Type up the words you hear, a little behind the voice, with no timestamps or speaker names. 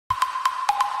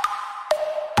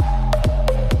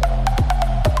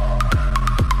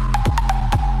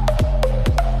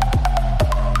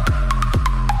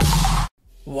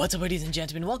What's up, ladies and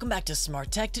gentlemen? Welcome back to Smart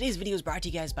Tech. Today's video is brought to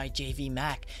you guys by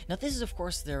JVMAC. Now, this is of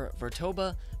course their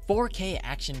Virtoba 4K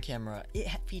action camera. It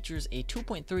features a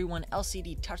 2.31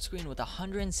 LCD touchscreen with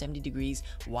 170 degrees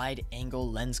wide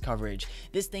angle lens coverage.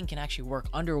 This thing can actually work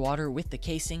underwater with the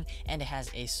casing, and it has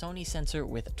a Sony sensor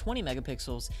with 20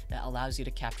 megapixels that allows you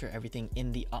to capture everything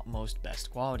in the utmost best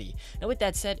quality. Now, with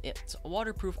that said, it's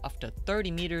waterproof up to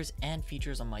 30 meters and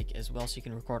features a mic as well, so you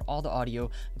can record all the audio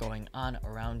going on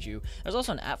around you. There's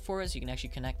also an app for it, so you can actually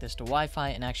connect this to Wi-Fi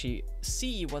and actually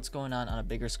see what's going on a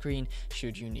bigger screen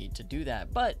should you need to do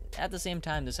that. But at the same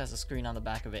time, this has a screen on the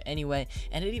back of it anyway,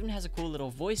 and it even has a cool little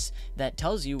voice that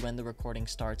tells you when the recording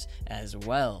starts as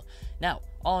well. Now,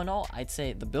 all in all, I'd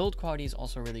say the build quality is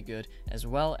also really good as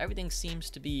well. Everything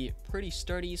seems to be pretty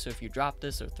sturdy, so if you drop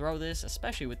this or throw this,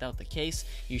 especially without the case,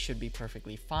 you should be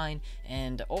perfectly fine.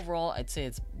 And overall, I'd say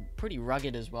it's pretty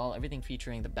rugged as well. Everything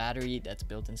featuring the battery that's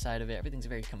built inside of it, everything's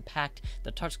very compact.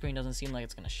 The touchscreen doesn't seem like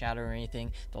it's going to shatter or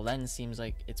anything. The lens seems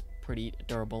like it's pretty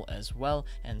durable as well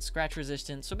and scratch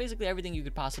resistant. So basically everything you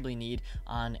could possibly need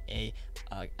on a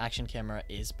action camera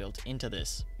is built into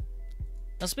this.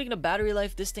 Now, speaking of battery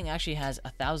life, this thing actually has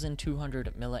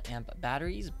 1,200 milliamp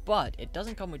batteries, but it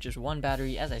doesn't come with just one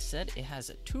battery. As I said, it has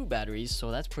two batteries,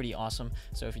 so that's pretty awesome.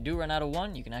 So if you do run out of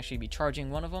one, you can actually be charging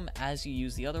one of them as you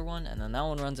use the other one, and then that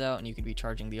one runs out and you could be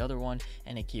charging the other one,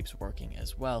 and it keeps working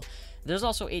as well. There's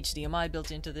also HDMI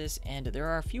built into this, and there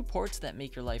are a few ports that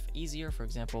make your life easier. For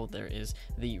example, there is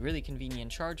the really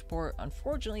convenient charge port.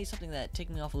 Unfortunately, something that ticked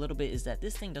me off a little bit is that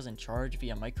this thing doesn't charge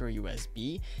via micro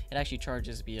USB. It actually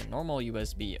charges via normal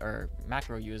USB, or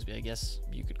macro USB, I guess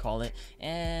you could call it,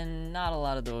 and not a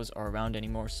lot of those are around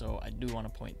anymore, so I do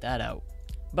want to point that out.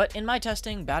 But in my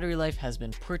testing, battery life has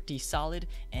been pretty solid,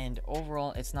 and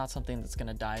overall it's not something that's going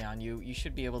to die on you. You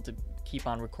should be able to keep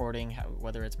on recording,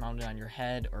 whether it's mounted on your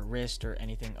head or wrist or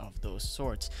anything of those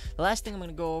sorts. The last thing I'm going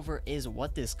to go over is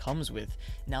what this comes with.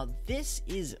 Now, this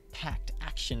is packed,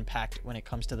 action packed when it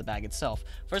comes to the bag itself.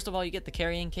 First of all, you get the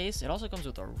carrying case. It also comes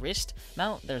with a wrist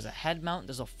mount, there's a head mount,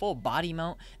 there's a full body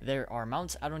mount, there are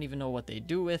mounts I don't even know what they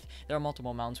do with. There are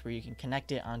multiple mounts where you can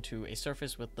connect it onto a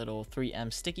surface with little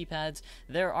 3M sticky pads.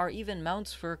 There are even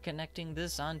mounts for connecting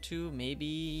this onto maybe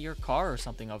your car or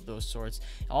something of those sorts.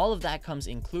 All of that comes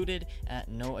included at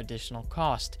no additional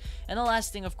cost. And the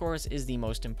last thing, of course, is the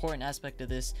most important aspect of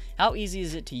this. How easy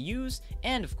is it to use?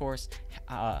 And of course,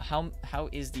 how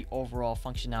is the overall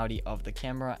functionality of the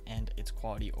camera and its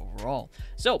quality overall?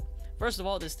 So first of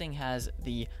all, this thing has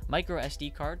the micro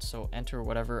SD card, so enter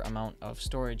whatever amount of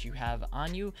storage you have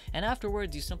on you, and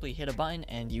afterwards you simply hit a button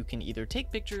and you can either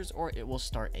take pictures or it will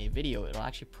start a video. It'll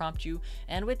actually prompt you,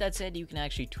 and with that said, you can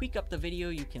actually tweak up the video.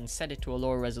 You can set it to a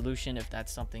lower resolution if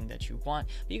that's something that you want,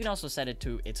 but you can also set it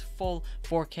to its full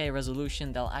 4K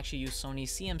resolution. They'll actually use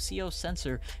Sony's CMCO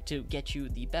sensor to get you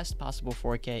the best possible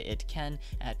 4K it can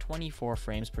at 24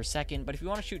 frames per second. But if you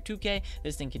want to shoot 2K,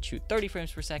 this thing can shoot 30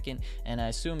 frames per second, and I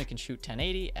assume it can shoot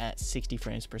 1080 at 60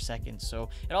 frames per second. So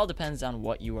it all depends on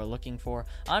what you are looking for.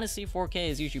 Honestly, 4K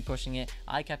is usually pushing it.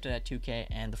 I kept it at 2K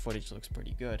and the footage looks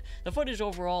pretty good. The footage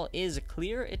overall is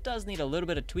clear. It does need a little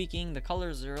bit of tweaking. The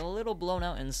colors are a little blown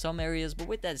out in some areas, but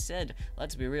with that said,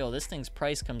 let's be real, this thing's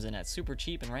price comes in at super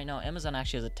cheap, and right now Amazon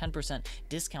actually has a 10%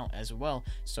 discount as well.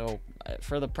 So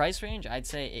for the price range, I'd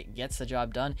say it gets the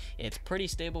job done. It's pretty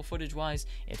stable footage wise,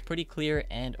 it's pretty clear,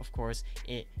 and of course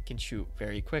it can shoot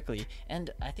very quickly.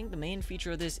 And I think the main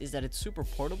feature of this is that it's super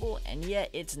portable, and yet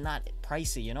it's not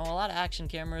pricey. You know, a lot of action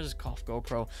cameras, cough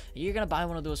GoPro, you're gonna buy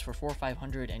one of those for $400 or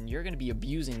 $500 and you're gonna be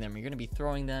abusing them. You're gonna be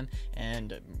throwing them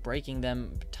and breaking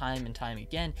them time and time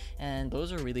again, and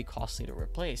those are really costly to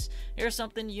replace. Here's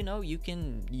something, you know, you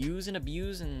can use and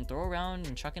abuse and throw around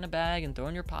and chuck in a bag and throw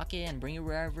in your pocket and bring it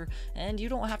wherever, and you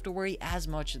don't have to worry as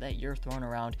much that you're throwing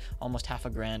around almost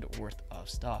 $500 worth of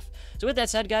stuff. So with that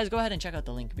said, guys, go ahead and check out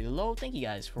the link below. Thank you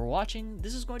guys for watching.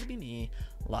 This is going to be me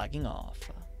logging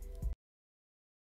off.